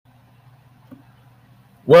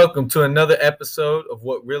Welcome to another episode of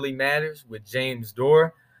What Really Matters with James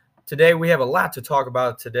Dorr. Today we have a lot to talk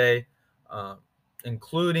about today,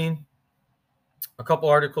 including a couple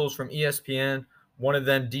articles from ESPN, one of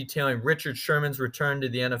them detailing Richard Sherman's return to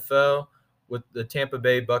the NFL with the Tampa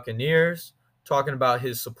Bay Buccaneers, talking about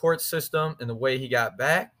his support system and the way he got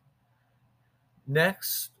back.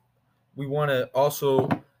 Next, we want to also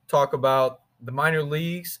talk about the minor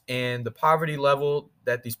leagues and the poverty level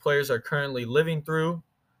that these players are currently living through.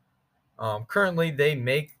 Currently, they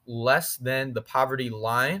make less than the poverty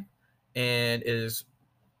line, and it has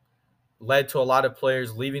led to a lot of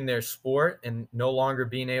players leaving their sport and no longer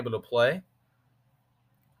being able to play.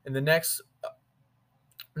 And the next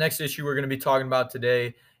issue we're going to be talking about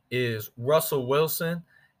today is Russell Wilson,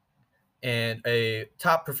 and a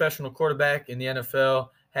top professional quarterback in the NFL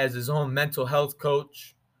has his own mental health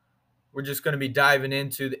coach. We're just going to be diving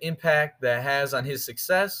into the impact that has on his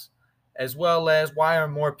success, as well as why are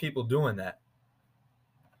more people doing that.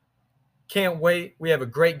 Can't wait. We have a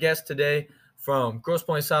great guest today from Grosse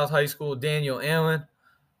Pointe South High School, Daniel Allen,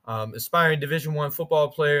 aspiring Division I football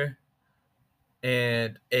player,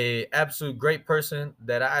 and a absolute great person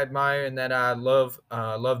that I admire and that I love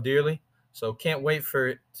dearly. So can't wait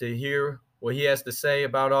to hear what he has to say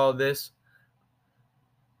about all this.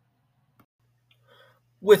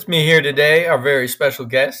 With me here today, our very special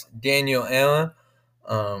guest, Daniel Allen,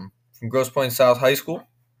 from Grosse Pointe South High School.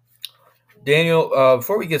 Daniel,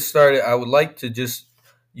 before we get started, I would like to just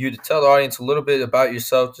you to tell the audience a little bit about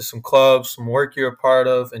yourself, just some clubs, some work you're a part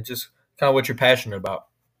of, and just kind of what you're passionate about.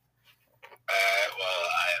 Well,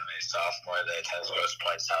 I am a sophomore that attends Grosse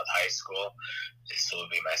Pointe South High School. This will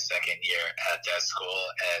be my second year at that school,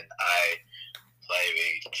 and I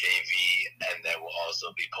play JV, and then will also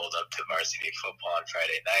be pulled up to varsity football on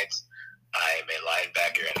Friday nights. I am a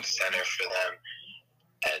linebacker and a center for them,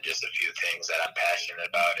 and just a few things that I'm passionate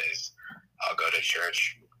about is I'll go to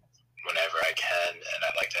church whenever I can, and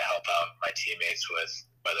I'd like to help out my teammates with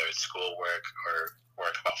whether it's schoolwork or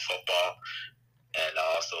work about football. And I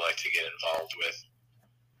also like to get involved with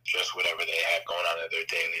just whatever they have going on in their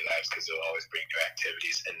daily lives, because they'll always bring new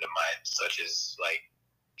activities into mind, such as like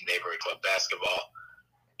neighborhood club basketball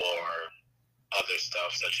or other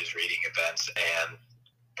stuff such as reading events and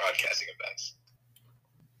broadcasting events.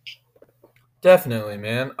 Definitely,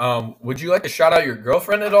 man. Would you like to shout out your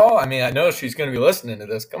girlfriend at all? I mean, I know she's going to be listening to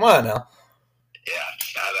this. Come on now. Yeah,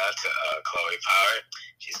 shout out to Chloe Power.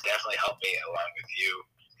 She's definitely helped me along with you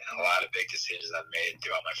in a lot of big decisions I've made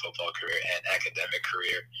throughout my football career and academic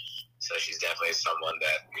career. So she's definitely someone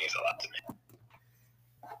that means a lot to me.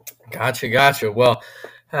 Gotcha. Well,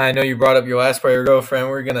 I know you brought up your last part, your girlfriend.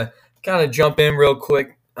 We're going to kind of jump in real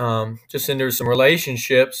quick just into some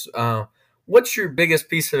relationships. What's your biggest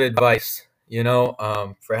piece of advice,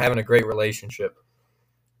 for having a great relationship?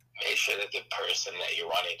 Make sure that the person that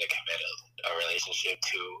you're wanting to commit a relationship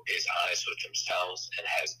to is honest with themselves and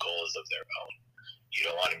has goals of their own. You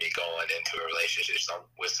don't want to be going into a relationship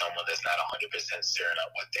with someone that's not 100% certain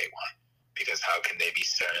on what they want, because how can they be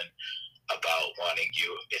certain about wanting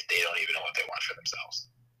you if they don't even know what they want for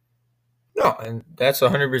themselves? No, and that's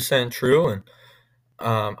 100% true. And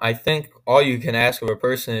I think all you can ask of a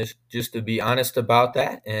person is just to be honest about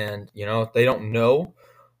that. And, if they don't know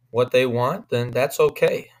what they want, then that's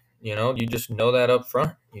okay. You just know that up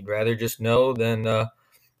front. You'd rather just know than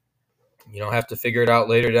you don't have to figure it out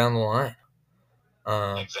later down the line.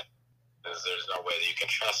 Exactly. Because there's no way that you can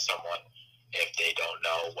trust someone if they don't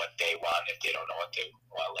know what they want, if they don't know what they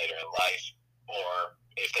want later in life, or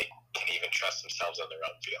if they can even trust themselves on their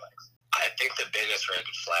own feelings. I think the biggest red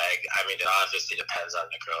flag, it obviously depends on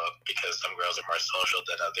the girl, because some girls are more social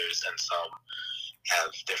than others and some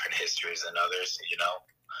have different histories than others,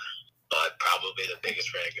 But probably the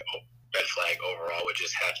biggest red flag overall would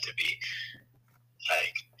just have to be,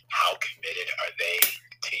 like, how committed are they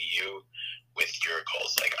to you with your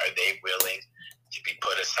goals? Like, are they willing to be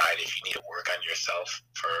put aside if you need to work on yourself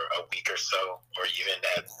for a week or so, or even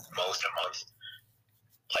at most a month?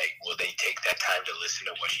 Like, will they take that time to listen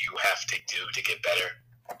to what you have to do to get better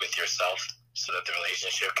with yourself so that the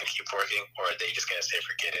relationship can keep working? Or are they just going to say,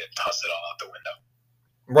 forget it, toss it all out the window?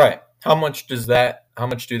 Right. How much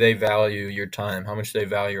do they value your time? How much do they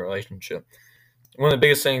value your relationship? One of the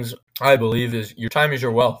biggest things I believe is your time is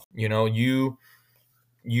your wealth. You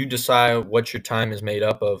decide what your time is made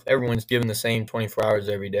up of. Everyone's given the same 24 hours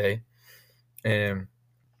every day. And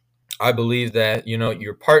I believe that,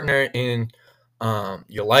 your partner in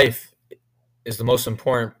your life is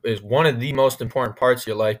one of the most important parts of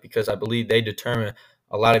your life, because I believe they determine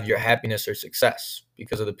a lot of your happiness or success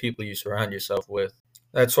because of the people you surround yourself with.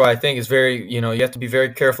 That's why I think it's very, you have to be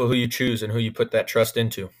very careful who you choose and who you put that trust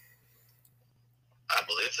into. I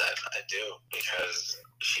believe that. I do. Because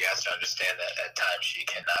she has to understand that at times she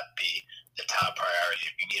cannot be the top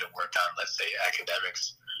priority. If you need to work on, let's say,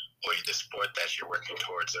 academics or the sport that you're working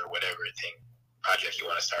towards or whatever project you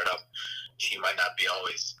want to start up, she might not be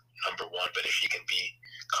always number one, but if she can be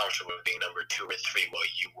comfortable with being number 2 or 3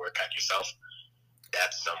 while you work on yourself,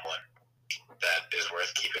 that's someone that is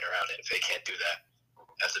worth keeping around. And if they can't do that,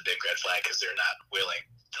 that's a big red flag because they're not willing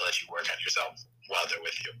to let you work on yourself while they're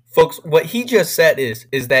with you. Folks, what he just said is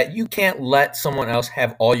that you can't let someone else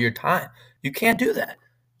have all your time. You can't do that.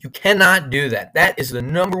 You cannot do that. That is the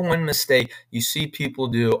number one mistake you see people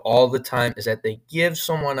do all the time, is that they give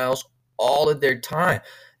someone else all of their time.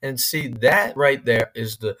 And see, that right there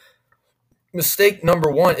is the mistake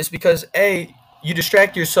number one. Is because A, you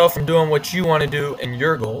distract yourself from doing what you want to do and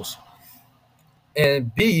your goals.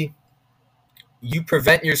 And B, you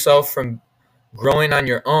prevent yourself from growing on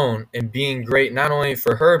your own and being great, not only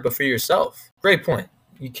for her but for yourself. Great point.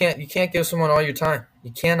 You can't give someone all your time. You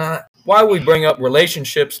cannot. Why we bring up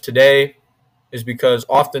relationships today is because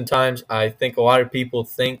oftentimes I think a lot of people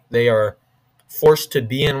think they are forced to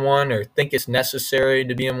be in one or think it's necessary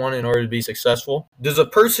to be in one in order to be successful. Does a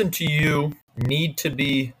person to you need to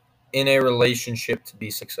be in a relationship to be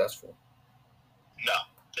successful? No,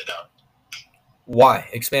 they don't. Why?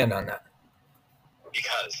 Expand on that.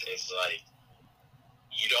 Because it's like,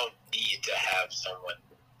 you don't need to have someone,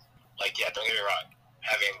 like, yeah, don't get me wrong,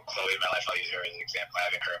 having Chloe in my life, I'll use her as an example,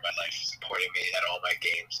 having her in my life, supporting me at all my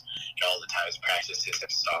games, all the times practices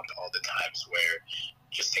have sucked, all the times where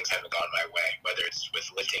just things haven't gone my way, whether it's with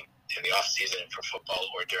lifting in the off season for football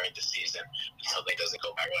or during the season when something doesn't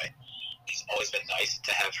go my way. It's always been nice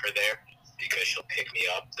to have her there because she'll pick me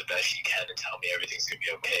up the best she can and tell me everything's going to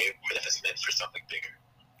be okay, or that it's meant for something bigger,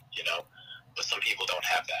 you know? But some people don't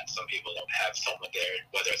have that. Some people don't have someone there,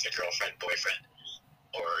 whether it's a girlfriend, boyfriend,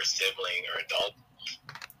 or a sibling or adult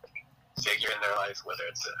figure in their life, whether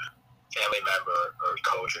it's a family member or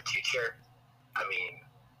coach or teacher. I mean,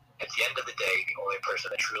 at the end of the day, the only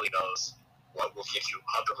person that truly knows what will get you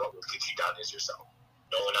up and what will get you down is yourself.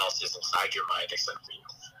 No one else is inside your mind except for you.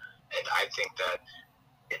 And I think that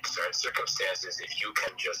in certain circumstances, if you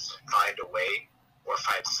can just find a way or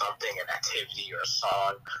find something, an activity or a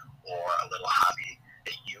song or a little hobby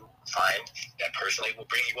that you find that personally will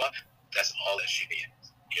bring you up, that's all that you need,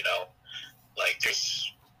 you know? Like,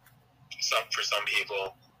 there's for some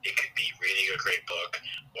people, it could be reading a great book,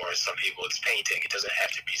 or some people it's painting. It doesn't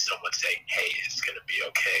have to be someone saying, hey, it's going to be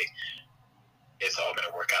okay. It's all going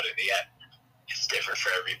to work out in the end. It's different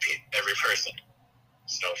for every person.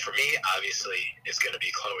 So for me, obviously, it's going to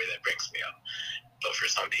be Chloe that brings me up. But for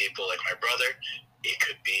some people, like my brother, it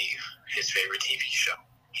could be his favorite TV show.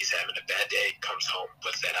 He's having a bad day, comes home,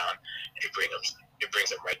 puts that on, and it brings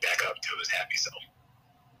him right back up to his happy self.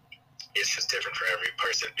 It's just different for every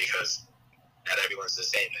person because not everyone's the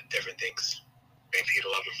same, and different things bring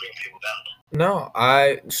people up and bring people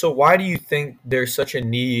down. So why do you think there's such a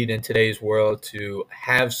need in today's world to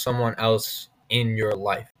have someone else in your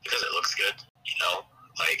life? Because it looks good, you know?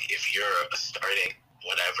 Like, if you're a starting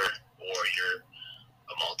whatever, or you're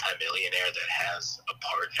a multimillionaire that has a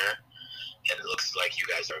partner, and it looks like you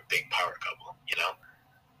guys are a big power couple, you know?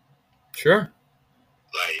 Sure.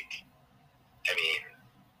 Like, I mean,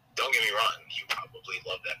 don't get me wrong, you probably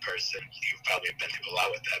love that person. You've probably been through a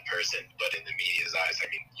lot with that person, but in the media's eyes,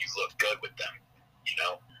 I mean, you look good with them, you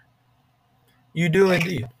know? You do, like,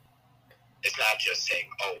 indeed. It's not just saying,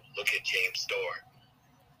 oh, look at James Dorr.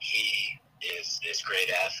 He is this great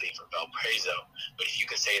athlete from Valparaiso, but if you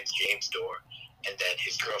can say it's James Dorr, and then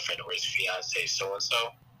his girlfriend or his fiance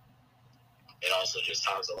so-and-so, it also just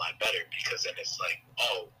sounds a lot better, because then it's like,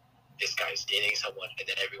 oh, this guy's dating someone, and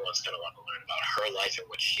then everyone's going to want to learn about her life and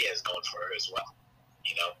what she has going for her as well,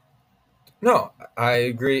 you know? No, I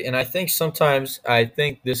agree. And I think sometimes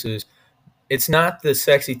it's not the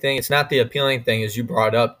sexy thing. It's not the appealing thing, as you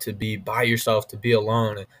brought up, to be by yourself, to be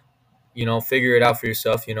alone, and, figure it out for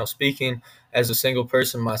yourself. Speaking as a single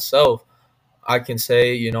person myself, I can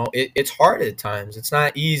say, it's hard at times. It's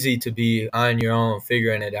not easy to be on your own,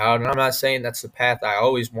 figuring it out. And I'm not saying that's the path I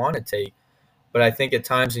always want to take, but I think at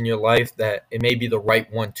times in your life that it may be the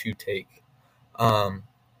right one to take.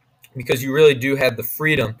 Because you really do have the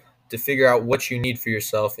freedom to figure out what you need for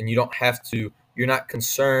yourself, and you're not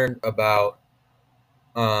concerned about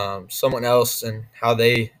someone else and how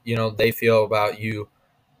they feel about you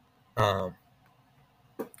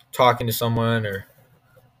talking to someone or.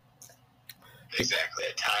 Exactly.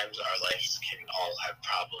 At times, our lives can all have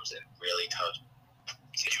problems, and really tough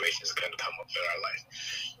situations are going to come up in our life.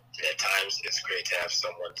 And at times, it's great to have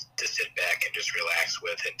someone to sit back and just relax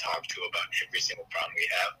with and talk to about every single problem we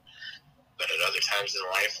have. But at other times in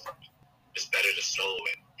life, it's better to solo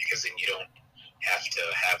it, because then you don't have to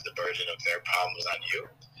have the burden of their problems on you.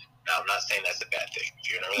 Now, I'm not saying that's a bad thing. If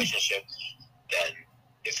you're in a relationship, then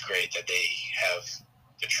it's great that they have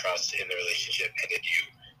the trust in the relationship and in you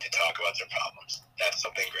to talk about their problems. That's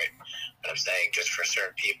something great. But I'm saying, just for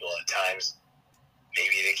certain people, at times,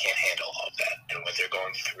 maybe they can't handle all of that, and what they're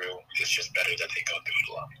going through, it's just better that they go through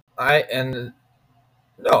it alone.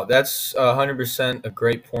 No, that's 100% a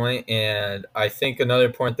great point, and I think another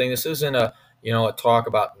important thing. This isn't a talk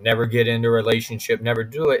about never get into a relationship, never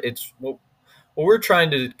do it. It's what we're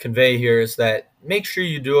trying to convey here is that make sure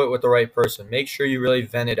you do it with the right person. Make sure you really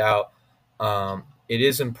vent it out. It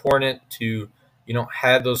is important to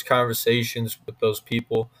have those conversations with those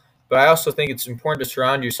people, but I also think it's important to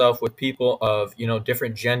surround yourself with people of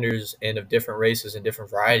different genders and of different races and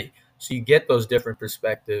different variety, so you get those different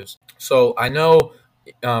perspectives. So I know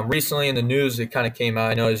recently in the news it kind of came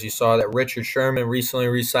out. I know, as you saw, that Richard Sherman recently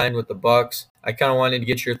re-signed with the Bucks. I kind of wanted to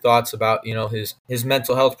get your thoughts about his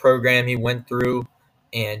mental health program he went through,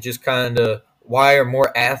 and just kind of why are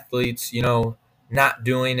more athletes not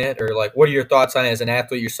doing it, or like what are your thoughts on it as an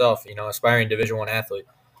athlete yourself, aspiring Division I athlete?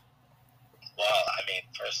 Well, I mean,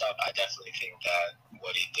 first off, I definitely think that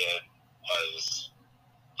what he did was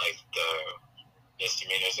like the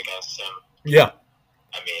misdemeanors against him. Yeah.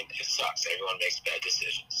 I mean, it sucks. Everyone makes bad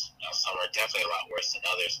decisions. Now, some are definitely a lot worse than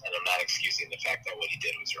others, and I'm not excusing the fact that what he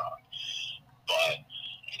did was wrong. But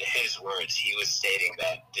in his words, he was stating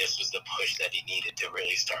that this was the push that he needed to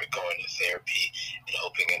really start going to therapy and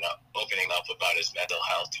opening up about his mental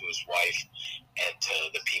health to his wife and to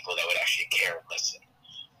the people that would actually care and listen.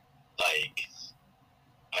 Like,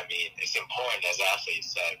 I mean, it's important as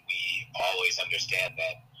athletes that we always understand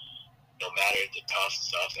that no matter the tough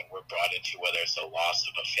stuff that we're brought into, whether it's the loss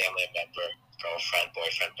of a family member, girlfriend,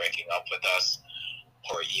 boyfriend breaking up with us,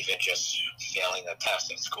 or even just failing a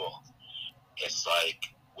test at school, it's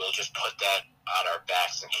like we'll just put that on our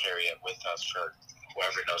backs and carry it with us for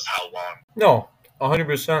whoever knows how long. No, 100%.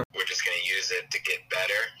 We're just going to use it to get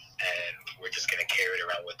better, and we're just going to carry it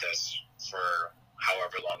around with us for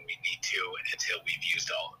however long we need to until we've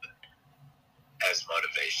used all of it as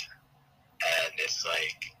motivation. And it's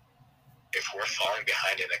like, if we're falling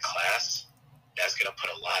behind in a class, that's going to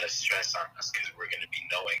put a lot of stress on us, because we're going to be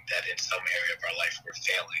knowing that in some area of our life we're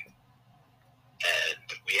failing. And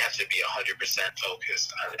we have to be 100% focused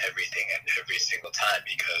on everything at every single time,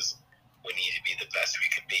 because we need to be the best we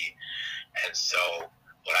can be. And so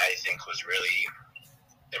what I think was really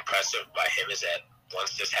impressive by him is that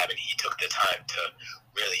once this happened, he took the time to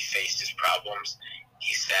really face his problems.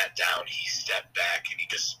 He sat down, he stepped back, and he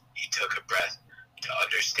took a breath to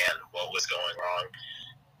understand what was going wrong.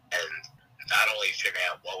 And not only figuring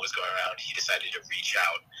out what was going on, he decided to reach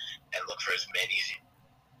out and look for as many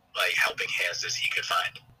helping hands as he could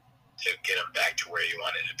find to get him back to where he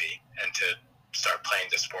wanted to be and to start playing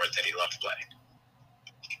the sport that he loved playing.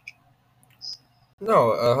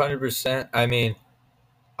 No, 100%. I mean,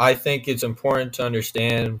 I think it's important to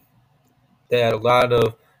understand that a lot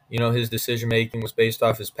of his decision making was based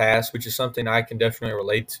off his past, which is something I can definitely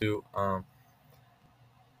relate to.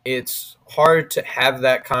 It's hard to have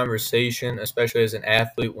that conversation, especially as an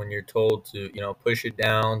athlete, when you're told to push it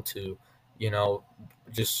down, to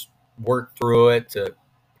just work through it, to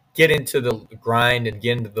get into the grind and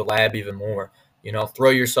get into the lab even more. Throw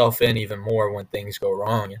yourself in even more when things go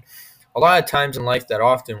wrong. And a lot of times in life that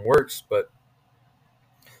often works, but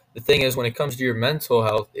the thing is, when it comes to your mental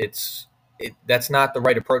health, that's not the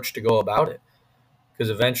right approach to go about it, because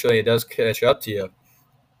eventually it does catch up to you.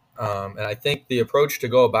 And I think the approach to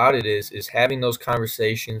go about it is having those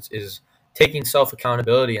conversations, is taking self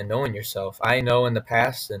accountability and knowing yourself. I know in the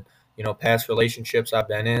past, and past relationships I've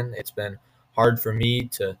been in, it's been hard for me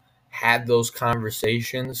to have those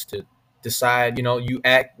conversations, to decide. You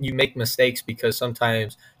make mistakes because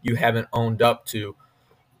sometimes you haven't owned up to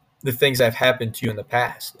the things that have happened to you in the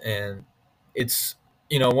past. And it's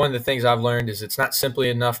one of the things I've learned is it's not simply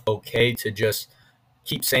enough okay to just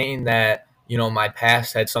keep saying that my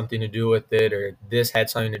past had something to do with it, or this had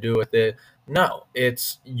something to do with it. No,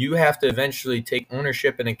 it's you have to eventually take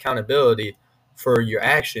ownership and accountability for your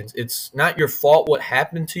actions. It's not your fault what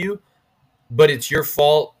happened to you, but it's your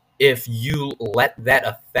fault if you let that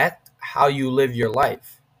affect how you live your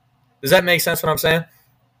life. Does that make sense what I'm saying?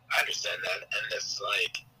 I understand that, and it's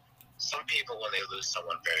like some people, when they lose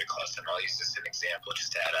someone very close, and I'll use this as an example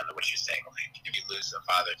just to add on to what you're saying, like if you lose a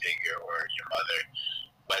father figure or your mother,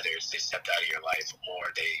 whether it's they stepped out of your life or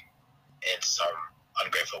they, in some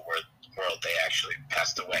ungrateful world they actually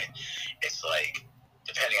passed away. It's like,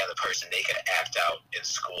 depending on the person, they can act out in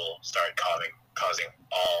school, start causing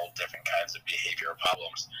all different kinds of behavioral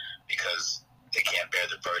problems because they can't bear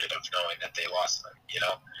the burden of knowing that they lost them, you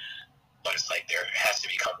know? But it's like there has to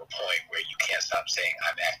become a point where you can't stop saying,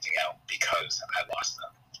 I'm acting out because I lost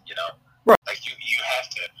them, you know? Right. Like, you have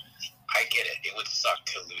to, I get it. It would suck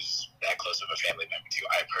to lose that close of a family member, too.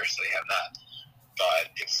 I personally have not.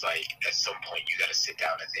 But it's like, at some point, you got to sit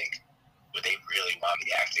down and think, would they really want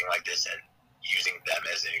me acting like this and using them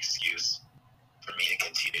as an excuse for me to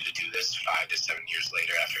continue to do this 5 to 7 years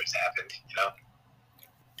later after it's happened, you know?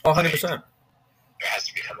 100%. There has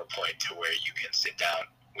to become a point to where you can sit down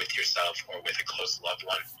with yourself or with a close loved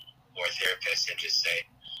one or a therapist and just say,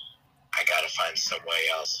 I got to find some way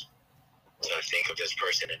else to think of this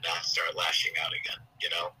person and not start lashing out again, you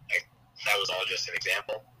know? Like, that was all just an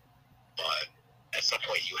example, but at some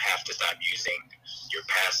point you have to stop using your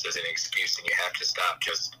past as an excuse, and you have to stop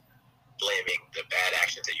just blaming the bad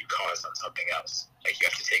actions that you caused on something else. Like, you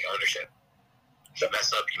have to take ownership. If you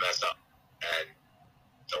mess up, you mess up. And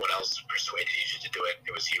no one else persuaded you to do it.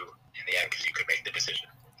 It was you in the end because you could make the decision.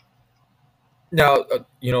 Now,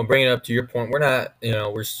 bringing it up to your point, we're not,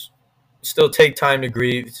 still take time to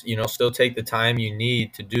grieve, still take the time you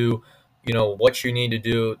need to do, what you need to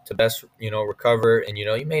do to best, recover. And,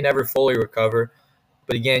 you may never fully recover,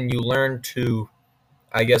 but again, you learn to,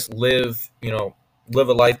 I guess, live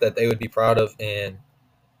a life that they would be proud of, and,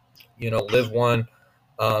 live one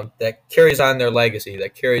that carries on their legacy,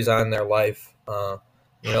 that carries on their life.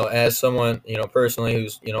 As someone, personally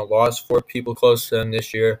who's, lost 4 people close to them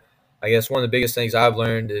this year, I guess one of the biggest things I've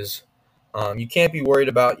learned is you can't be worried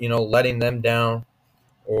about, letting them down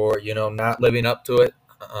or, not living up to it,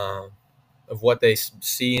 of what they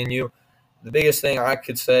see in you. The biggest thing I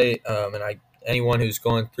could say, anyone who's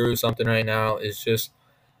going through something right now, is just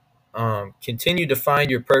continue to find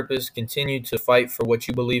your purpose, continue to fight for what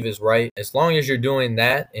you believe is right. As long as you're doing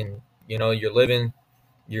that, and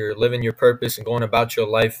you're living your purpose and going about your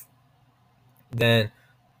life, then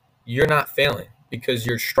you're not failing, because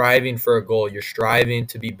you're striving for a goal. You're striving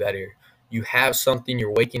to be better. You have something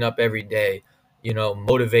you're waking up every day,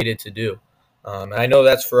 motivated to do. And I know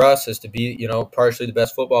that's for us, is to be, partially the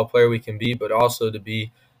best football player we can be, but also to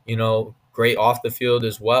be, great off the field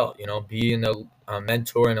as well, being a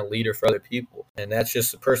mentor and a leader for other people. And that's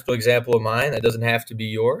just a personal example of mine. That doesn't have to be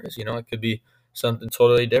yours. It could be something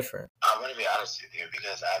totally different. I'm going to be honest with you,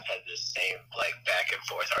 because I've had this same, like, back and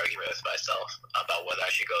forth argument with myself about whether I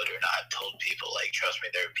should go to or not. I've told people, like, trust me,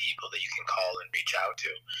 there are people that you can call and reach out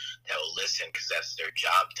to that will listen, because that's their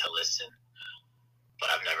job to listen.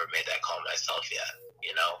 But I've never made that call myself yet,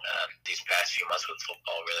 these past few months with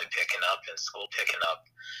football really picking up and school picking up,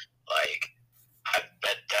 like,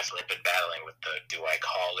 definitely been battling with the, do I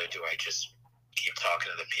call or do I just keep talking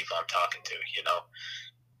to the people I'm talking to,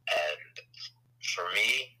 And for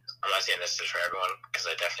me, I'm not saying this is for everyone, because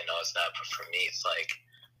I definitely know it's not, but for me, it's like,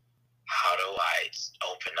 how do I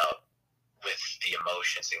open up with the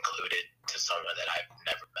emotions included to someone that I've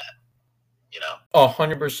never met,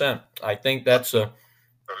 100%. I think that's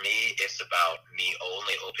for me, it's about me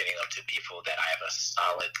only opening up to people that I have a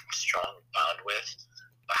solid, strong bond with.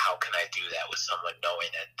 But how can I do that with someone knowing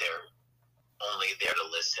that they're only there to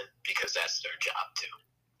listen because that's their job too,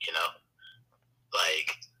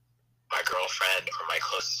 Like, my girlfriend or my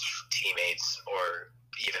close teammates or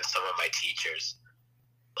even some of my teachers,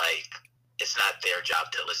 like, it's not their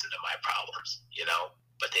job to listen to my problems,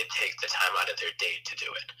 but they take the time out of their day to do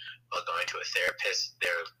it. But going to a therapist,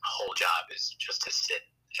 their whole job is just to sit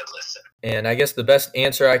and listen. And I guess the best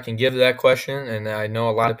answer I can give to that question, and I know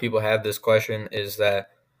a lot of people have this question, is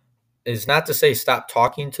not to say stop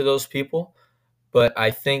talking to those people. But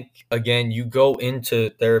I think, again, you go into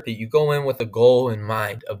therapy, you go in with a goal in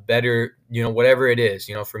mind, a better, whatever it is.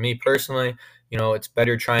 For me personally, it's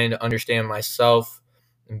better trying to understand myself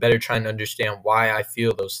and better trying to understand why I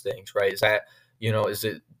feel those things, right? Is that, is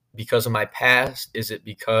it because of my past? Is it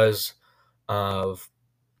because of,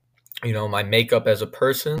 my makeup as a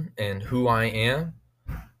person and who I am?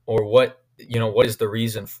 Or what is the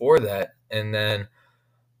reason for that? And then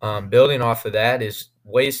building off of that is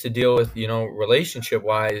ways to deal with, relationship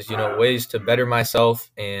wise, ways to better myself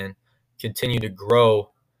and continue to grow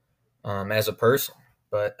as a person.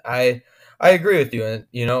 But I agree with you. And,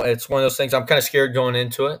 it's one of those things I'm kind of scared going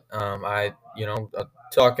into it.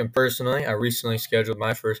 Talking personally, I recently scheduled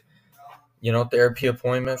my first, therapy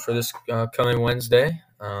appointment for this coming Wednesday.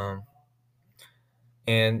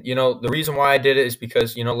 And, the reason why I did it is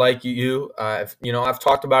because, like I've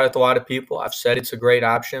talked about it to a lot of people. I've said it's a great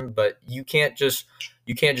option, but you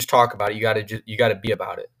you can't just talk about it. You got to be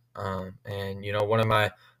about it. And one of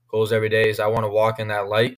my goals every day is I want to walk in that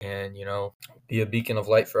light and be a beacon of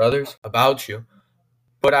light for others about you.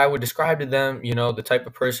 But I would describe to them, the type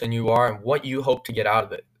of person you are and what you hope to get out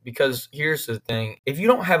of it. Because here's the thing, if you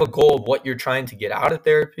don't have a goal of what you're trying to get out of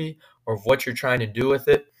therapy or of what you're trying to do with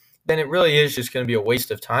it, then it really is just going to be a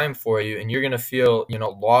waste of time for you. And you're going to feel,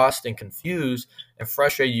 lost and confused and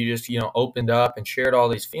frustrated. You just, opened up and shared all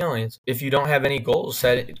these feelings if you don't have any goals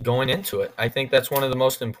set going into it. I think that's one of the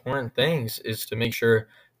most important things is to make sure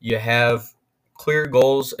you have clear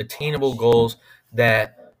goals, attainable goals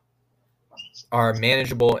that are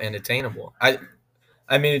manageable and attainable.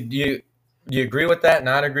 I mean, do you agree with that?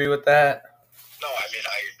 Not agree with that? No, I mean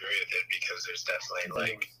I agree with it because there's definitely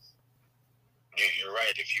like you're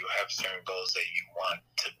right. If you have certain goals that you want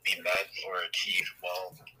to be met or achieved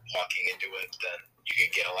while walking into it, then you can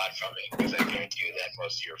get a lot from it. Because I guarantee you that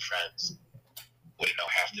most of your friends wouldn't know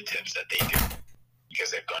half the tips that they do because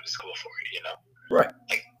they've gone to school for it. Right.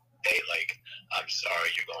 Like I'm sorry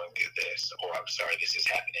you're going through this, or I'm sorry this is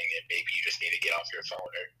happening, and maybe you just need to get off your phone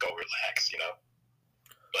or go relax.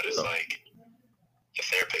 But it's like the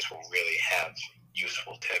therapist will really have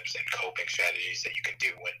useful tips and coping strategies that you can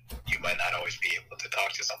do when you might not always be able to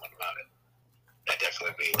talk to someone about it. I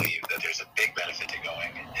definitely believe that there's a big benefit to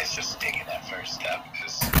going. It's just taking that first step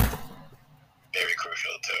is very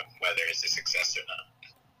crucial to whether it's a success or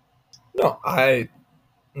not.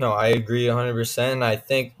 No, I agree 100%. I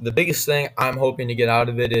think the biggest thing I'm hoping to get out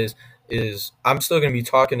of it is I'm still going to be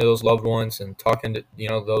talking to those loved ones and talking to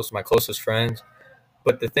those my closest friends.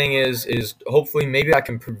 But the thing is hopefully maybe I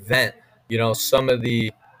can prevent some of the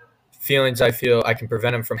feelings I feel I can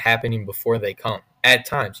prevent them from happening before they come. At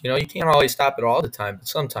times, you can't always stop it all the time, but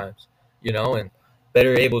sometimes, and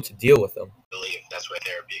better able to deal with them. I believe that's where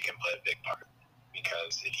therapy can play a big part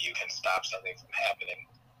because if you can stop something from happening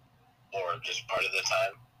or just part of the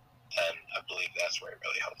time, then I believe that's where it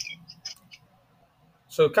really helps you.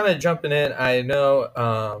 So kind of jumping in, I know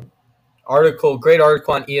great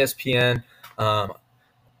article on ESPN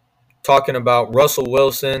talking about Russell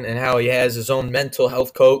Wilson and how he has his own mental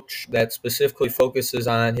health coach that specifically focuses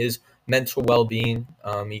on his mental well-being.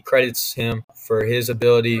 He credits him for his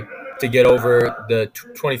ability to get over the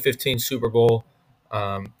 2015 Super Bowl,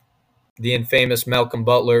 the infamous Malcolm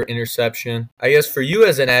Butler interception. I guess for you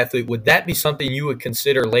as an athlete, would that be something you would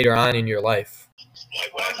consider later on in your life?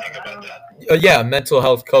 Like what I think about that? Yeah, a mental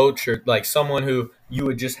health coach or like someone who you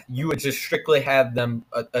would just strictly have them.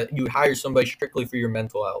 You would hire somebody strictly for your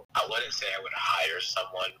mental health. I wouldn't say I would hire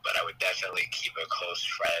someone, but I would definitely keep a close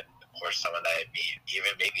friend or someone that I'd meet, even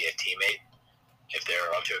maybe a teammate if they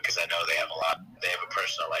were up to it, because I know they have a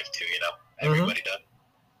personal life too. Everybody does.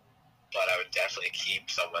 But I would definitely keep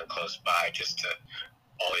someone close by just to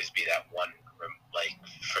always be that one like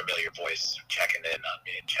familiar voice checking in on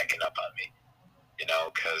me and checking up on me.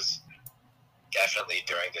 Because definitely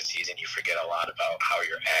during the season you forget a lot about how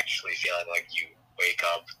you're actually feeling. Like you wake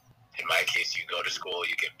up, in my case you go to school,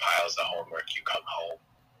 you get piles of homework, you come home,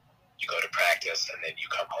 you go to practice, and then you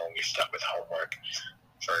come home, you're stuck with homework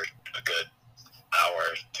for a good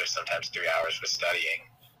hour to sometimes 3 hours with studying,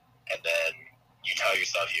 and then you tell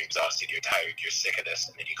yourself you're exhausted, you're tired, you're sick of this,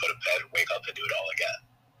 and then you go to bed, wake up, and do it all again.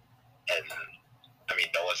 And I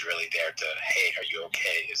mean, no one's really there to, hey, are you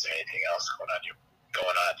okay? Is there anything else going on?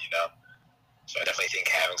 So I definitely think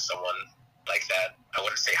having someone like that, I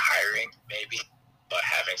wouldn't say hiring maybe, but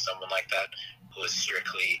having someone like that who isn't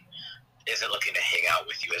looking to hang out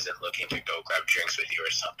with you, isn't looking to go grab drinks with you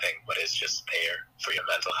or something, but is just there for your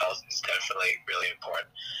mental health is definitely really important,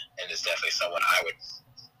 and is definitely someone I would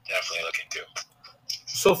definitely look into.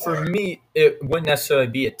 So for me, it wouldn't necessarily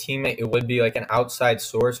be a teammate. It would be like an outside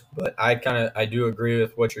source, but I do agree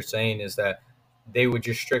with what you're saying is that they would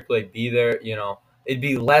just strictly be there. It'd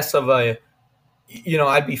be less of a,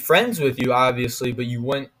 I'd be friends with you, obviously, but you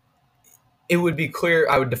wouldn't, it would be clear.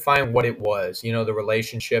 I would define what it was, the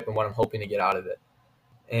relationship and what I'm hoping to get out of it.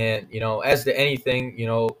 And, as to anything,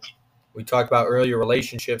 we talked about earlier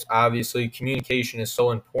relationships, obviously communication is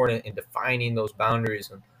so important in defining those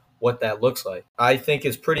boundaries and what that looks like. I think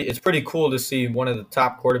it's pretty cool to see one of the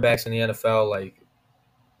top quarterbacks in the NFL, like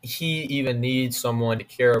he even needs someone to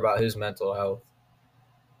care about his mental health.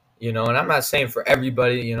 And I'm not saying for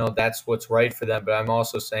everybody, that's what's right for them, but I'm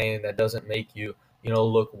also saying that doesn't make you,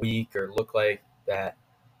 look weak or look like that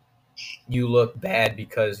you look bad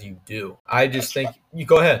because you do. I just think you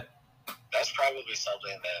go ahead. That's probably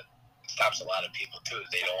something that stops a lot of people too.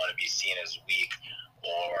 They don't want to be seen as weak,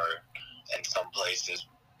 or in some places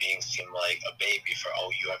being seen like a baby for, oh,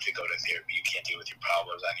 you have to go to therapy, you can't deal with your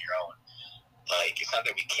problems on your own. Like, it's not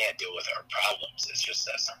that we can't deal with our problems. It's just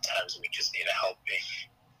that sometimes we just need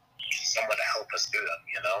someone to help us through them,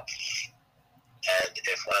 you know? And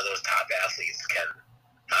if one of those top athletes can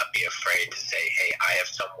not be afraid to say, hey, I have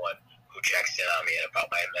someone who checks in on me about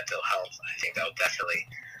my mental health, I think that will definitely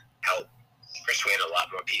help persuade a lot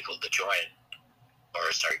more people to join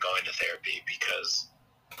or start going to therapy, because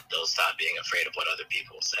they'll stop being afraid of what other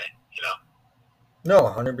people say, you know? No,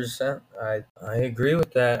 100%. I agree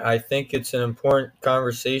with that. I think it's an important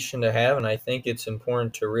conversation to have, and I think it's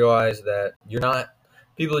important to realize that you're not,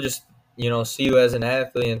 people just, see you as an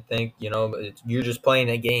athlete and think, you're just playing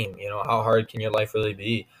a game. How hard can your life really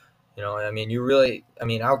be? I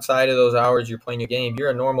mean, outside of those hours you're playing your game,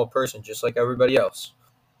 you're a normal person just like everybody else.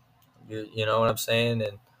 You know what I'm saying?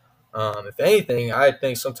 And if anything, I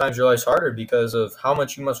think sometimes your life's harder because of how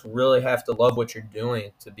much you must really have to love what you're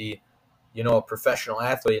doing to be, a professional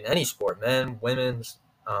athlete in any sport, men, women's,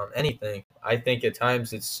 anything. I think at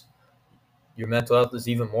times your mental health is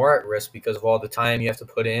even more at risk because of all the time you have to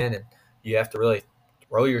put in, and you have to really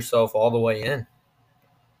throw yourself all the way in.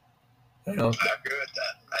 I agree with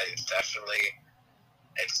that.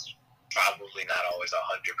 It's probably not always 100%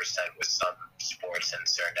 with some sports and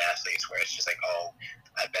certain athletes where it's just like, oh,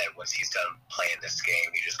 I bet once he's done playing this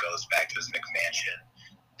game, he just goes back to his McMansion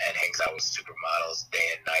and hangs out with supermodels day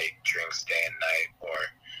and night, drinks day and night, or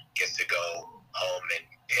gets to go home and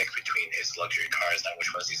pick between his luxury cars on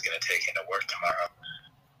which ones he's going to take into work tomorrow.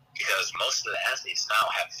 Because most of the athletes now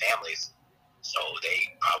have families, so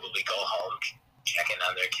they probably go home, check in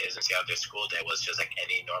on their kids and see how their school day was, just like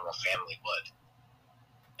any normal family would.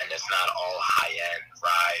 And it's not all high-end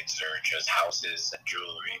rides or just houses and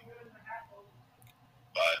jewelry.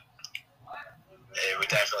 But it would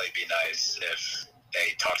definitely be nice if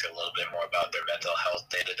they talked a little bit more about their mental health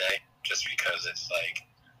day to day, just because it's like,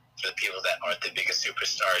 for the people that aren't the biggest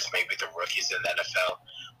superstars, maybe the rookies in the NFL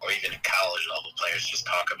or even college level players, just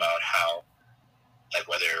talk about how, like,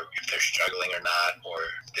 whether if they're struggling or not, or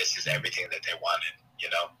this is everything that they wanted, you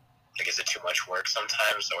know? Like, is it too much work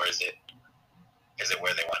sometimes, or is it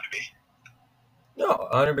where they want to be? No,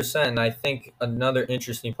 100%. And I think another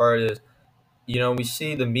interesting part is, we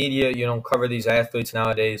see the media, cover these athletes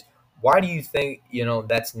nowadays. Why do you think,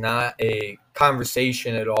 that's not a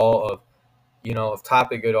conversation at all of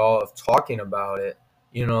topic at all of talking about it,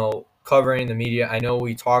 covering the media? I know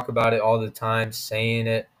we talk about it all the time, saying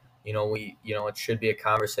it, it should be a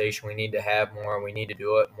conversation. We need to have more. We need to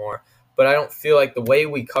do it more. But I don't feel like the way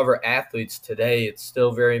we cover athletes today, it's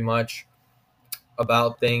still very much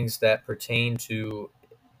about things that pertain to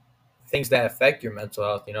things that affect your mental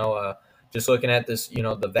health. Just looking at this,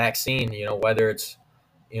 the vaccine, whether it's,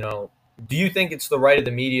 you know, do you think it's the right of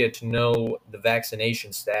the media to know the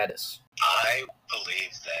vaccination status? I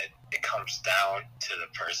believe that it comes down to the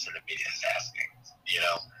person the media is asking,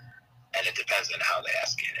 and it depends on how they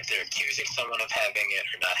ask it. If they're accusing someone of having it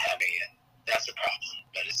or not having it, that's a problem.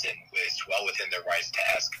 But it's well within their rights to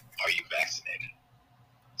ask, are you vaccinated?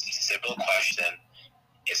 It's a simple question.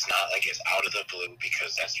 It's not like it's out of the blue,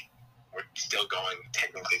 because we're still going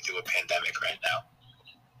technically through a pandemic right now.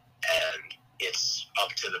 And it's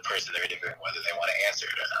up to the person they're interviewing whether they want to answer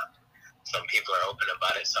it or not. Some people are open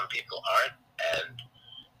about it, some people aren't, and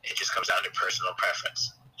it just comes down to personal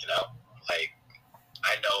preference, Like,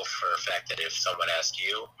 I know for a fact that if someone asks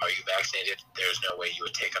you, are you vaccinated, there's no way you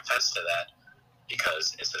would take offense to that,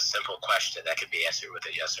 because it's a simple question that could be answered with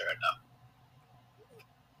a yes or a no.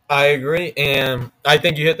 I agree, and I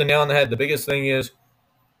think you hit the nail on the head. The biggest thing is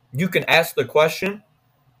you can ask the question,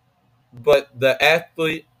 but the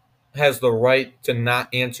athlete has the right to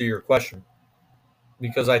not answer your question,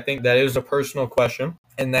 because I think that is a personal question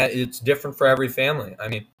and that it's different for every family. I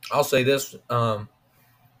mean, I'll say this, I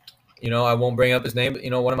won't bring up his name, but,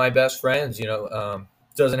 one of my best friends,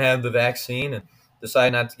 doesn't have the vaccine and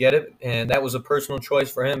decided not to get it. And that was a personal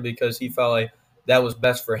choice for him because he felt like that was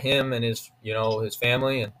best for him and his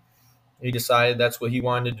family. And he decided that's what he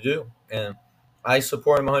wanted to do. And I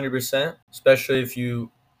support him 100%, especially if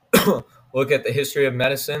you look at the history of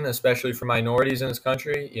medicine, especially for minorities in this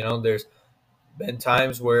country. There's been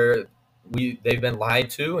times where they've been lied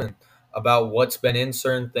to and about what's been in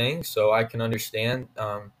certain things. So I can understand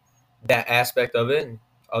that aspect of it and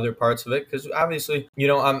other parts of it, because obviously,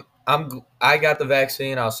 I got the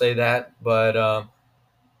vaccine. I'll say that, but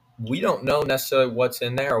we don't know necessarily what's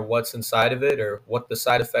in there or what's inside of it or what the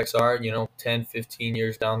side effects are, 10, 15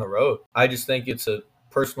 years down the road. I just think it's a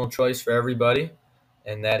personal choice for everybody,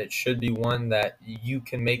 and that it should be one that you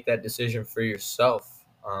can make that decision for yourself.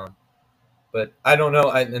 But I don't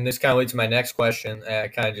know, and this kind of leads to my next question. I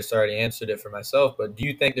kind of just already answered it for myself, but do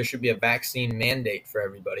you think there should be a vaccine mandate for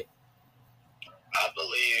everybody? I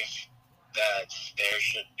believe that there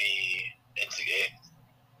should be.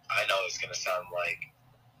 I know it's going to sound like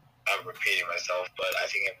I'm repeating myself, but I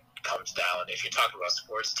think it comes down. If you're talking about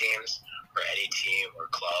sports teams or any team or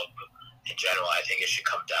club in general, I think it should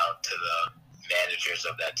come down to the managers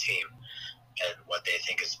of that team and what they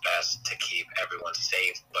think is best to keep everyone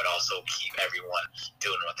safe, but also keep everyone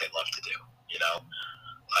doing what they love to do. You know,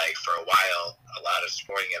 like for a while, a lot of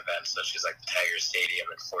sporting events, such as like the Tiger Stadium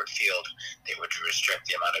and Ford Field, they would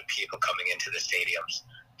restrict the amount of people coming into the stadiums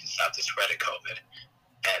to stop the spread of COVID.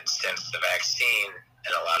 And since the vaccine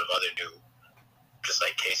and a lot of other new, just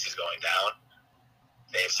like cases going down,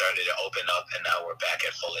 they've started to open up, and now we're back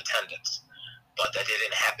at full attendance. But that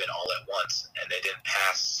didn't happen all at once, and they didn't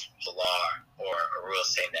pass a law or a rule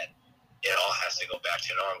saying that it all has to go back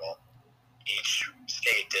to normal. Each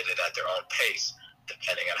state did it at their own pace,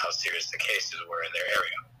 depending on how serious the cases were in their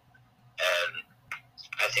area. And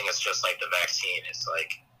I think it's just like the vaccine. It's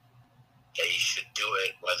like they should do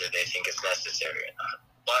it whether they think it's necessary or not.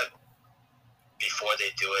 But before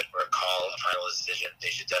they do it or call a final decision,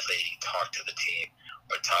 they should definitely talk to the team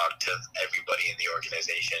or talk to everybody in the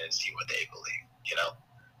organization and see what they believe, you know?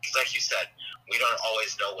 Because like you said, we don't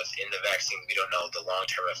always know what's in the vaccine. We don't know the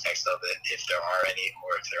long-term effects of it, if there are any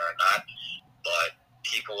or if there are not. But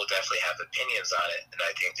people will definitely have opinions on it, and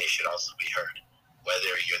I think they should also be heard.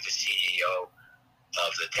 Whether you're the CEO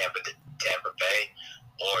of the Tampa Bay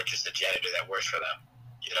or just a janitor that works for them.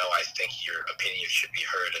 You know, I think your opinion should be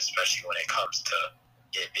heard, especially when it comes to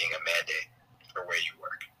it being a mandate for where you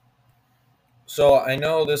work. So I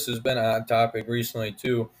know this has been a hot topic recently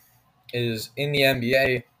too. Is in the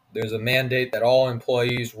NBA, there's a mandate that all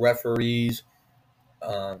employees, referees,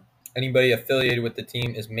 anybody affiliated with the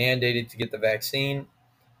team is mandated to get the vaccine in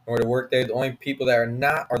order to work there. The only people that are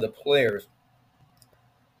not are the players.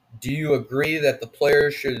 Do you agree that the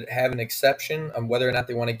players should have an exception on whether or not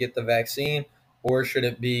they want to get the vaccine, or should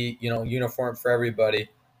it be, uniform for everybody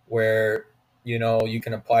where, you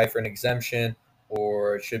can apply for an exemption,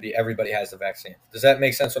 or it should be everybody has the vaccine? Does that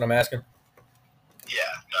make sense what I'm asking?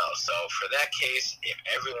 Yeah, no. So for that case, if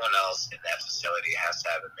everyone else in that facility has to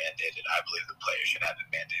have it mandated, I believe the players should have it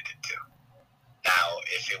mandated too. Now,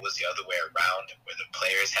 if it was the other way around, where the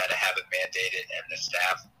players had to have it mandated and the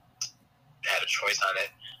staff had a choice on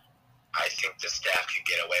it, I think the staff could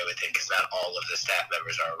get away with it because not all of the staff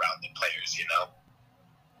members are around the players, you know?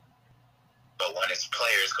 But when it's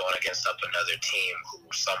players going against up another team who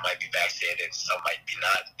some might be vaccinated, some might be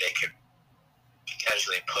not, they could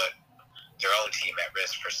potentially put their own team at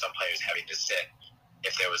risk for some players having to sit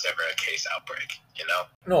if there was ever a case outbreak, you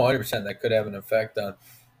know? No, 100%. That could have an effect on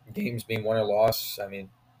games being won or lost. I mean,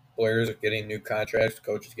 players are getting new contracts,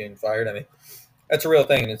 coaches getting fired. I mean, that's a real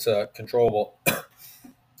thing, and it's controllable.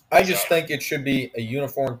 I just think it should be a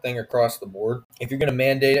uniform thing across the board. If you're going to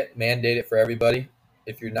mandate it for everybody.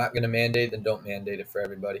 If you're not going to mandate, then don't mandate it for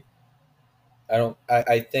everybody.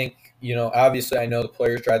 I think, obviously I know the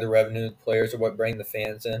players drive the revenue. The players are what bring the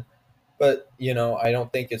fans in. But, I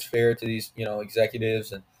don't think it's fair to these,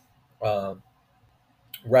 executives and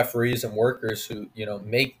referees and workers who,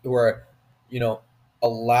 who are,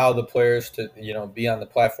 allow the players to, be on the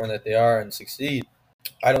platform that they are and succeed.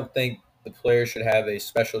 I don't think the players should have a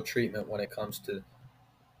special treatment when it comes to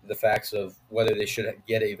the facts of whether they should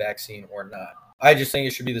get a vaccine or not. I just think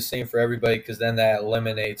it should be the same for everybody because then that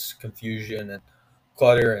eliminates confusion and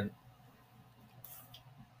clutter and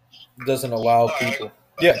doesn't allow people.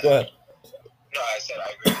 Yeah, go ahead. No, I said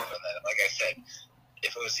I agree with that. Like I said,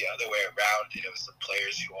 if it was the other way around and it was the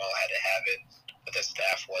players who all had to have it, but the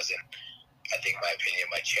staff wasn't, I think my opinion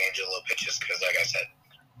might change a little bit just because, like I said,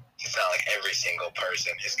 it's not like every single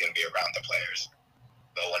person is going to be around the players.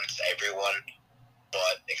 But when it's everyone,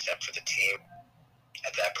 but except for the team,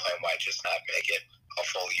 at that point, why just not make it a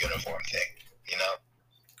full uniform thing, you know?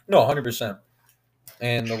 No, 100%.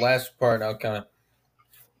 And the last part I'll kind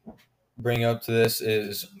of bring up to this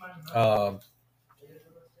is I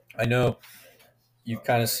know you've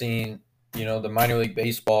kind of seen, the minor league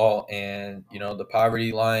baseball and, the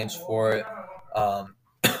poverty lines for it.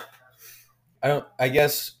 I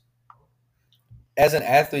guess as an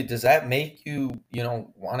athlete, does that make you,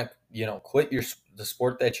 want to, quit the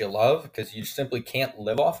sport that you love because you simply can't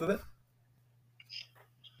live off of it?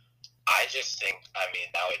 I just think,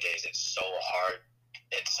 nowadays it's so hard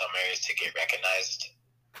in some areas to get recognized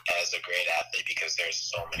as a great athlete because there's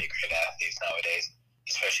so many great athletes nowadays,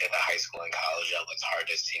 especially at the high school and college level. It's hard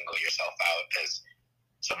to single yourself out as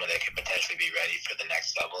someone that could potentially be ready for the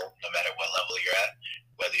next level, no matter what level you're at,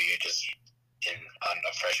 whether you're just on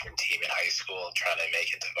a freshman team in high school trying to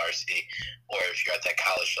make it to varsity, or if you're at that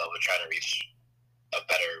college level trying to reach a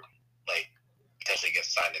better potentially get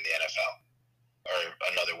signed in the NFL or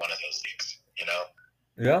another one of those leagues, you know?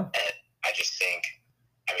 Yeah. And I just think,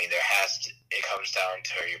 I mean, it comes down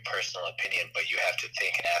to your personal opinion, but you have to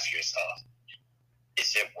think and ask yourself,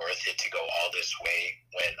 is it worth it to go all this way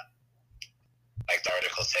when, like the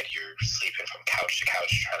article said, you're sleeping from couch to couch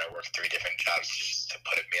trying to work 3 different jobs just to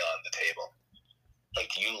put a meal on the table? Like,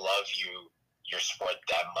 do you love your sport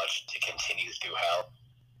that much to continue through hell?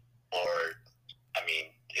 Or, I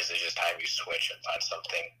mean, is it just time you switch and find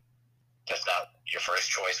something that's not your first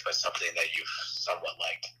choice, but something that you've somewhat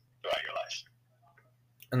liked throughout your life?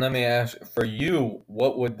 And let me ask, for you,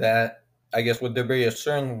 what would that, I guess, would there be a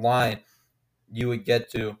certain line you would get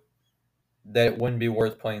to that it wouldn't be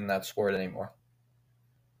worth playing that sport anymore?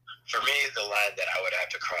 For me, the line that I would have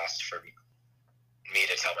to cross for me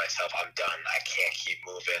to tell myself I'm done, I can't keep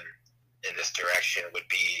moving in this direction, would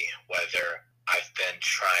be whether I've been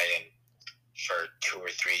trying for 2 or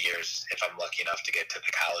 3 years, if I'm lucky enough to get to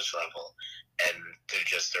the college level, and the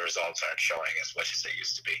results aren't showing as much as they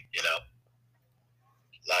used to be, you know?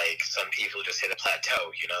 Like, some people just hit a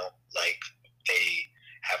plateau, you know? Like, they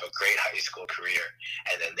have a great high school career,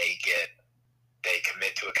 and then they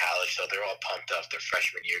commit to a college, so they're all pumped up. Their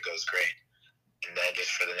freshman year goes great. And then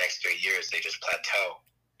just for the next 3 years, they just plateau,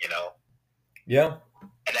 you know? Yeah.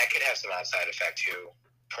 And that could have some outside effect too,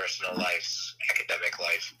 personal life, academic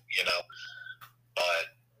life, you know?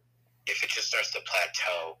 But if it just starts to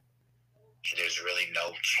plateau and there's really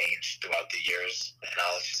no change throughout the years, then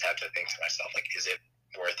I'll just have to think to myself, like, is it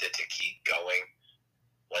worth it to keep going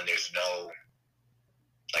when there's no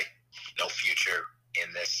future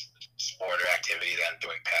in this sport or activity that I'm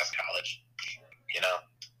doing past college, you know?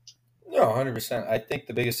 No, 100%. I think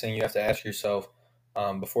the biggest thing you have to ask yourself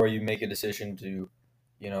before you make a decision to,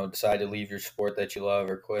 decide to leave your sport that you love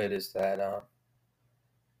or quit is that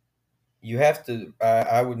you have to.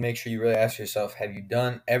 I would make sure you really ask yourself: have you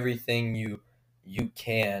done everything you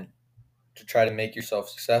can to try to make yourself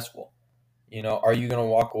successful? Are you going to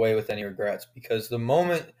walk away with any regrets? Because the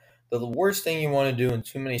worst thing you want to do, in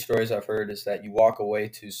too many stories I've heard, is that you walk away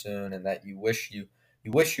too soon and that you wish you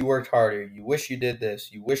worked harder. You wish you did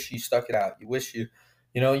this. You wish you stuck it out. You wish you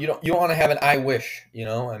don't want to have an I wish.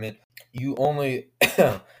 I mean, you only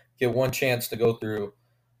get one chance to go through,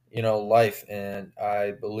 life. And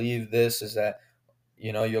I believe this is that,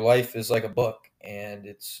 your life is like a book, and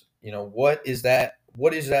it's, what is that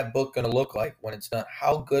book going to look like when it's done?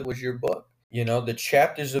 How good was your book? The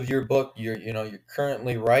chapters of your book you're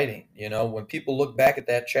currently writing, when people look back at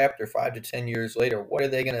that chapter 5 to 10 years later, what are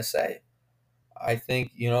they going to say? I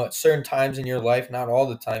think, at certain times in your life, not all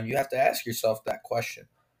the time, you have to ask yourself that question.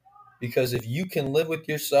 Because if you can live with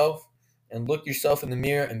yourself and look yourself in the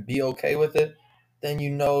mirror and be okay with it, then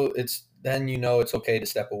it's okay to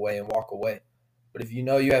step away and walk away. But if you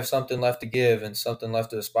have something left to give and something left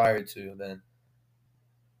to aspire to, then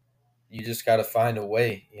you just got to find a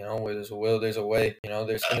way. Where there's a will, there's a way.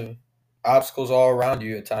 There's going to be obstacles all around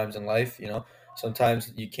you at times in life.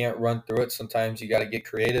 Sometimes you can't run through it. Sometimes you got to get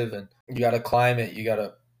creative and you got to climb it. You got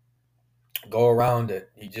to go around it.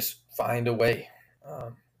 You just find a way.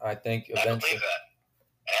 I think eventually. I believe that.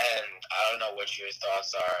 And I don't know what your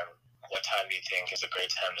thoughts are. What time do you think is a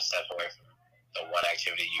great time to step away from the one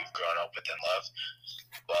activity you've grown up with and loved?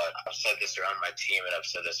 But I've said this around my team, and I've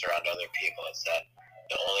said this around other people. It's that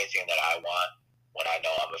the only thing that I want when I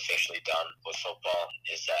know I'm officially done with football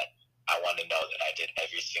is that I want to know that I did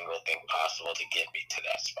every single thing possible to get me to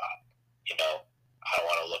that spot. I don't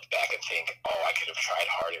want to look back and think, oh, I could have tried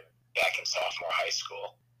harder back in sophomore high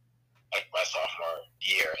school, like my sophomore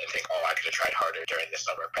year, and think, oh, I could have tried harder during the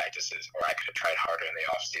summer practices, or I could have tried harder in the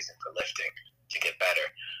off season for lifting to get better.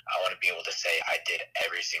 I want to be able to say I did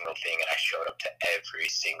every single thing and I showed up to every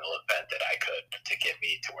single event that I could to get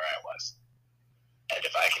me to where I was. And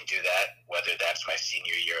if I can do that, whether that's my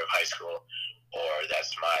senior year of high school or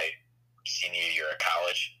that's my senior year of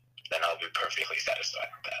college, then I'll be perfectly satisfied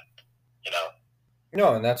with that.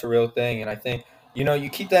 No, and that's a real thing. And I think, you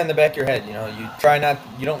keep that in the back of your head.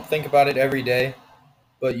 You don't think about it every day,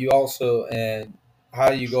 but you also, and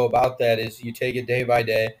how you go about that is you take it day by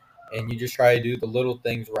day and you just try to do the little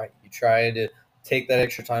things right. You try to take that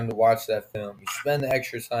extra time to watch that film. You spend the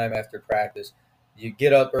extra time after practice. You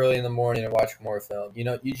get up early in the morning and watch more film. You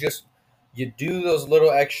do those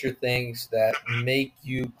little extra things that make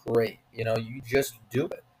you great. You just do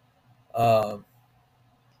it.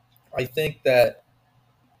 I think that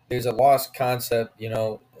there's a lost concept,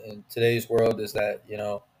 in today's world is that,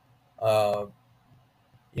 um,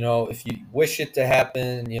 if you wish it to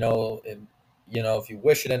happen, if you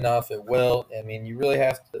wish it enough, it will. I mean, you got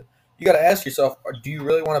to ask yourself, do you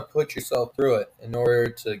really want to put yourself through it in order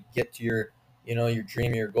to get to your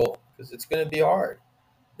dream, your goal, because it's going to be hard.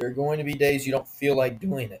 There are going to be days you don't feel like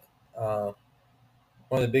doing it. One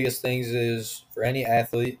of the biggest things is for any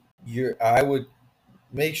athlete, I would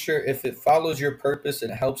make sure if it follows your purpose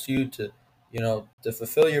and helps you to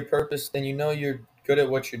fulfill your purpose, then you're good at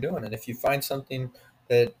what you're doing. And if you find something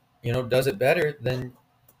that does it better, then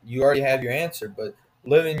you already have your answer. But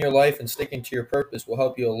living your life and sticking to your purpose will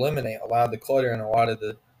help you eliminate a lot of the clutter, and a lot of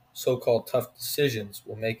the so-called tough decisions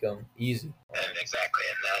will make them easy. And exactly,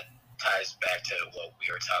 and that ties back to what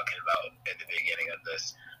we were talking about at the beginning of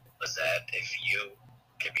this, was that if you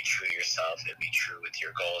can be true to yourself and be true with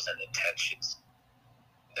your goals and intentions,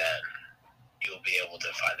 then you'll be able to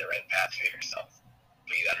find the right path for yourself.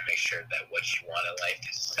 But you got to make sure that what you want in life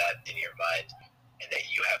is set in your mind, and that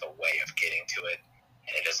you have a way of getting to it.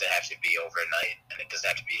 And it doesn't have to be overnight, and it doesn't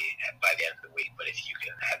have to be by the end of the week. But if you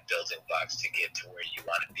can have building blocks to get to where you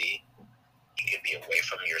want to be, it could be away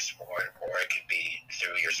from your sport, or it could be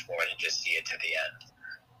through your sport and just see it to the end.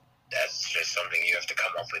 That's just something you have to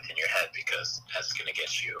come up with in your head, because that's going to get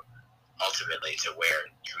you ultimately to where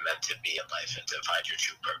you're meant to be in life and to find your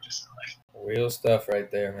true purpose in life. Real stuff right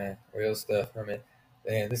there, man. Real stuff. I mean,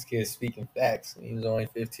 man, this kid's speaking facts. He was only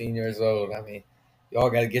 15 years old. I mean, y'all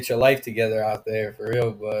got to get your life together out there for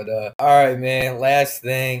real. But all right, man. Last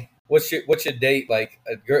thing, what's your date like?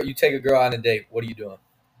 A girl, you take a girl on a date. What are you doing?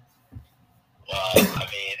 Well, I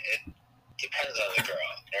mean, it depends on the girl.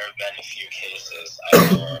 There have been a few cases I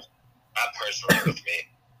know of, not personally with me,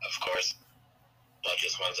 of course, but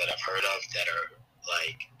just ones that I've heard of that are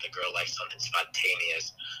like the girl likes something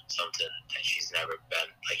spontaneous, something that she's never been,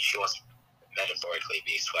 like she wants to metaphorically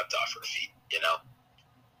be swept off her feet,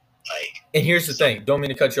 Like, and here's the thing, don't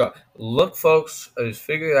mean to cut you off. Look, folks, is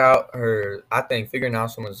figuring out figuring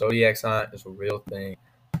out someone's zodiac sign is a real thing.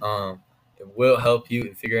 It will help you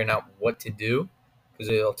in figuring out what to do, because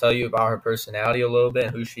it'll tell you about her personality a little bit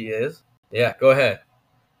and who she is. Yeah, go ahead.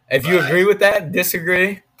 If you agree with that,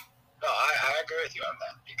 disagree? No, I agree with you on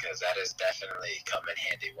that, because that has definitely come in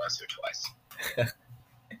handy once or twice.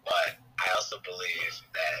 But I also believe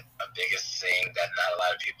that a biggest thing that not a lot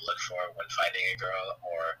of people look for when finding a girl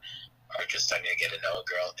or just starting to get to know a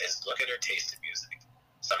girl is look at her taste in music.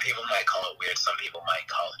 Some people might call it weird. Some people might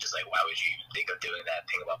call it just like, why would you even think of doing that?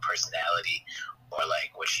 Think about personality or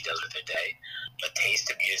like what she does with her day. But taste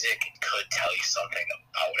in music could tell you something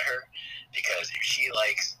about her, because if she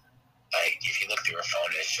likes, like, if you look through her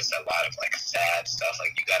phone, it's just a lot of like sad stuff.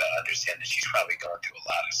 Like, you got to understand that she's probably going through a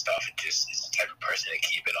lot of stuff, and just is the type of person to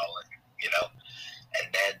keep it all in, And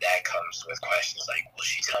then that comes with questions like, will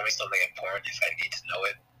she tell me something important if I need to know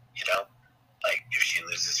it? Like if she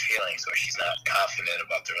loses feelings or she's not confident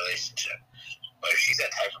about the relationship. But if she's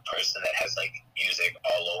that type of person that has like music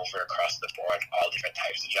all over across the board, all different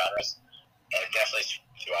types of genres, and definitely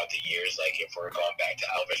throughout the years, like if we're going back to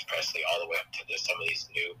Elvis Presley all the way up to some of these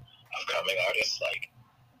new upcoming artists, like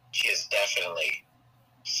she is definitely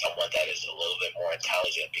someone that is a little bit more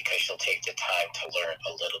intelligent, because she'll take the time to learn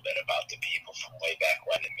a little bit about the people from way back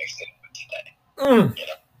when and mix it with today.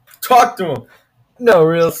 Talk to him. No,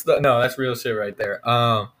 real stuff. No, that's real shit right there.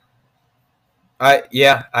 I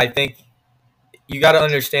think you got to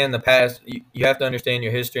understand the past. You have to understand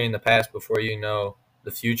your history in the past before you know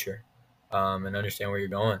the future, and understand where you're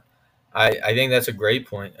going. I think that's a great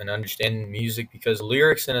point, and understanding music, because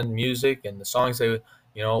lyrics and music and the songs that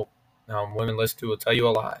women listen to will tell you a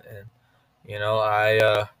lot. And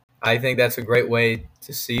I think that's a great way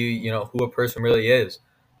to see who a person really is.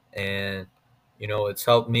 And it's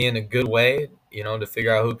helped me in a good way, to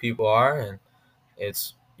figure out who people are, and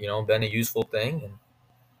it's been a useful thing.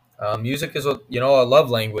 And music is a love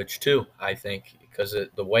language too, I think, because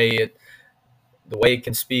the way it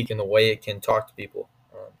can speak and the way it can talk to people.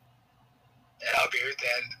 And I'll agree with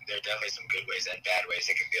that. There are definitely some good ways and bad ways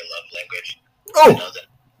it can be a love language.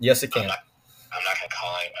 Yes, it can. I'm not going to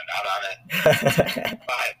call anyone out on it,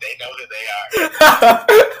 but they know who they are.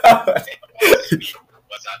 They know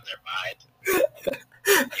what's on their mind.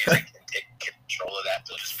 Music can take control of that.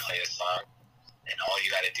 They'll just play a song, and all you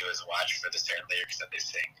got to do is watch for the certain lyrics that they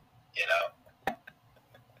sing,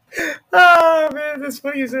 Oh, man, that's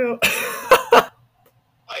funny as hell.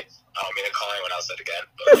 Like, I don't mean to call anyone else out again,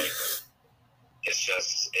 but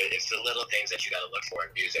it's the little things that you got to look for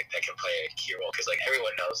in music that can play a key role, because like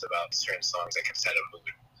everyone knows about certain songs that can set a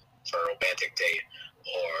mood for a romantic date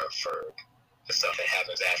or for the stuff that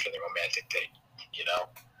happens after the romantic date,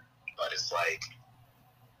 but it's like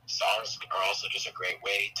songs are also just a great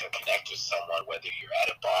way to connect with someone, whether you're at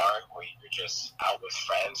a bar or you're just out with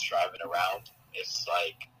friends driving around. It's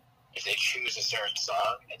like if they choose a certain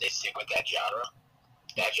song and they stick with that genre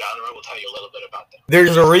will tell you a little bit about them.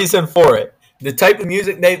 There's a reason for it. the type of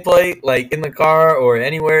music they play, like in the car or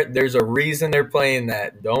anywhere, there's a reason they're playing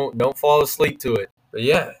that. Don't fall asleep to it. But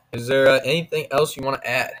yeah, is there anything else you want to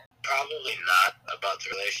add? Probably not about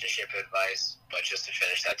the relationship advice, but just to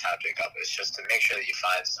finish that topic up, it's just to make sure that you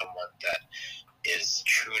find someone that is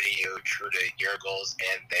true to you, true to your goals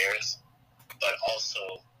and theirs, but also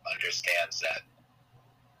understands that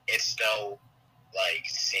it's no like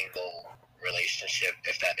single relationship,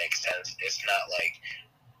 if that makes sense. It's not like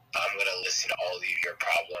I'm gonna listen to all of your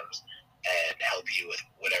problems and help you with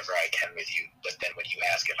whatever I can with you, but then when you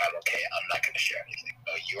ask if I'm okay, I'm not gonna share anything.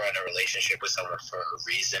 No, you're in a relationship with someone for a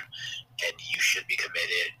reason, and you should be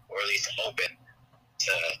committed, or at least open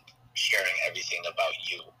to sharing everything about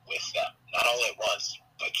you with them. Not all at once,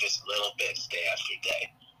 but just little bits day after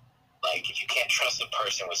day. Like, if you can't trust a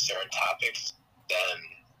person with certain topics, then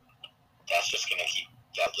that's just gonna keep,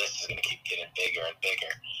 that list is gonna keep getting bigger and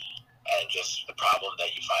bigger. And just the problem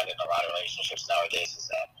that you find in a lot of relationships nowadays is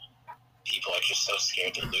that people are just so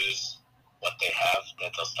scared to lose what they have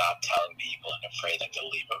that they'll stop telling people and afraid that they'll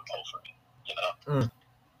leave them over it, you know?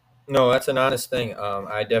 No, that's an honest thing.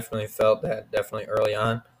 I definitely felt that definitely early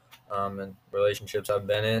on in relationships I've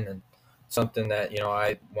been in, and something that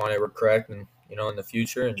I want to correct, and in the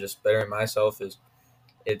future, and just bettering myself is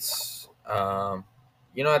it's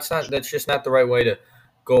it's not that's just not the right way to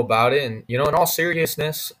go about it. And in all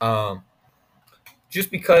seriousness, just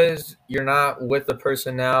because you're not with the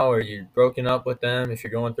person now, or you're broken up with them, if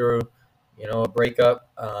you're going through a breakup,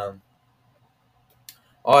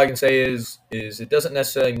 all I can say is it doesn't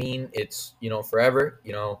necessarily mean it's forever.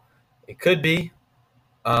 It could be,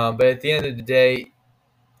 but at the end of the day,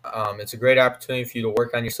 it's a great opportunity for you to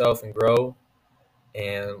work on yourself and grow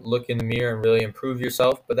and look in the mirror and really improve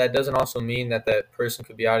yourself. But that doesn't also mean that that person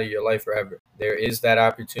could be out of your life forever. There is that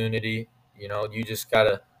opportunity. You just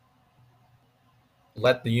gotta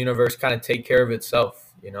let the universe kind of take care of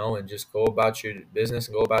itself. And just go about your business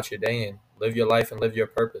and go about your day and live your life and live your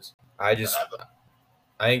purpose. I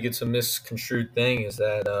think it's a misconstrued thing is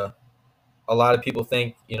that a lot of people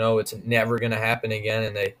think it's never going to happen again,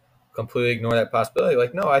 and they completely ignore that possibility.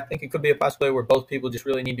 Like, no, I think it could be a possibility where both people just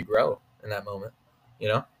really need to grow in that moment.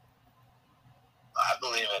 I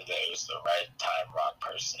believe that there's the right time, wrong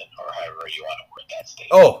person, or however you want to word that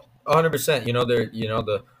statement. Oh, 100%.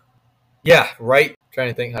 Right. Trying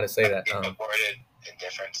to think how to say that. Worded in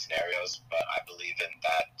different scenarios, but I believe in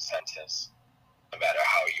that sentence, no matter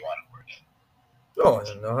how you want to word it. Oh,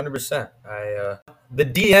 100%. The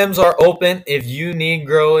DMs are open if you need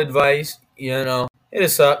grow advice. Hit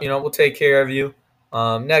us up. We'll take care of you.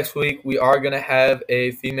 Next week we are gonna have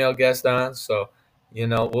a female guest on, so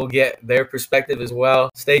we'll get their perspective as well.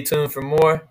 Stay tuned for more.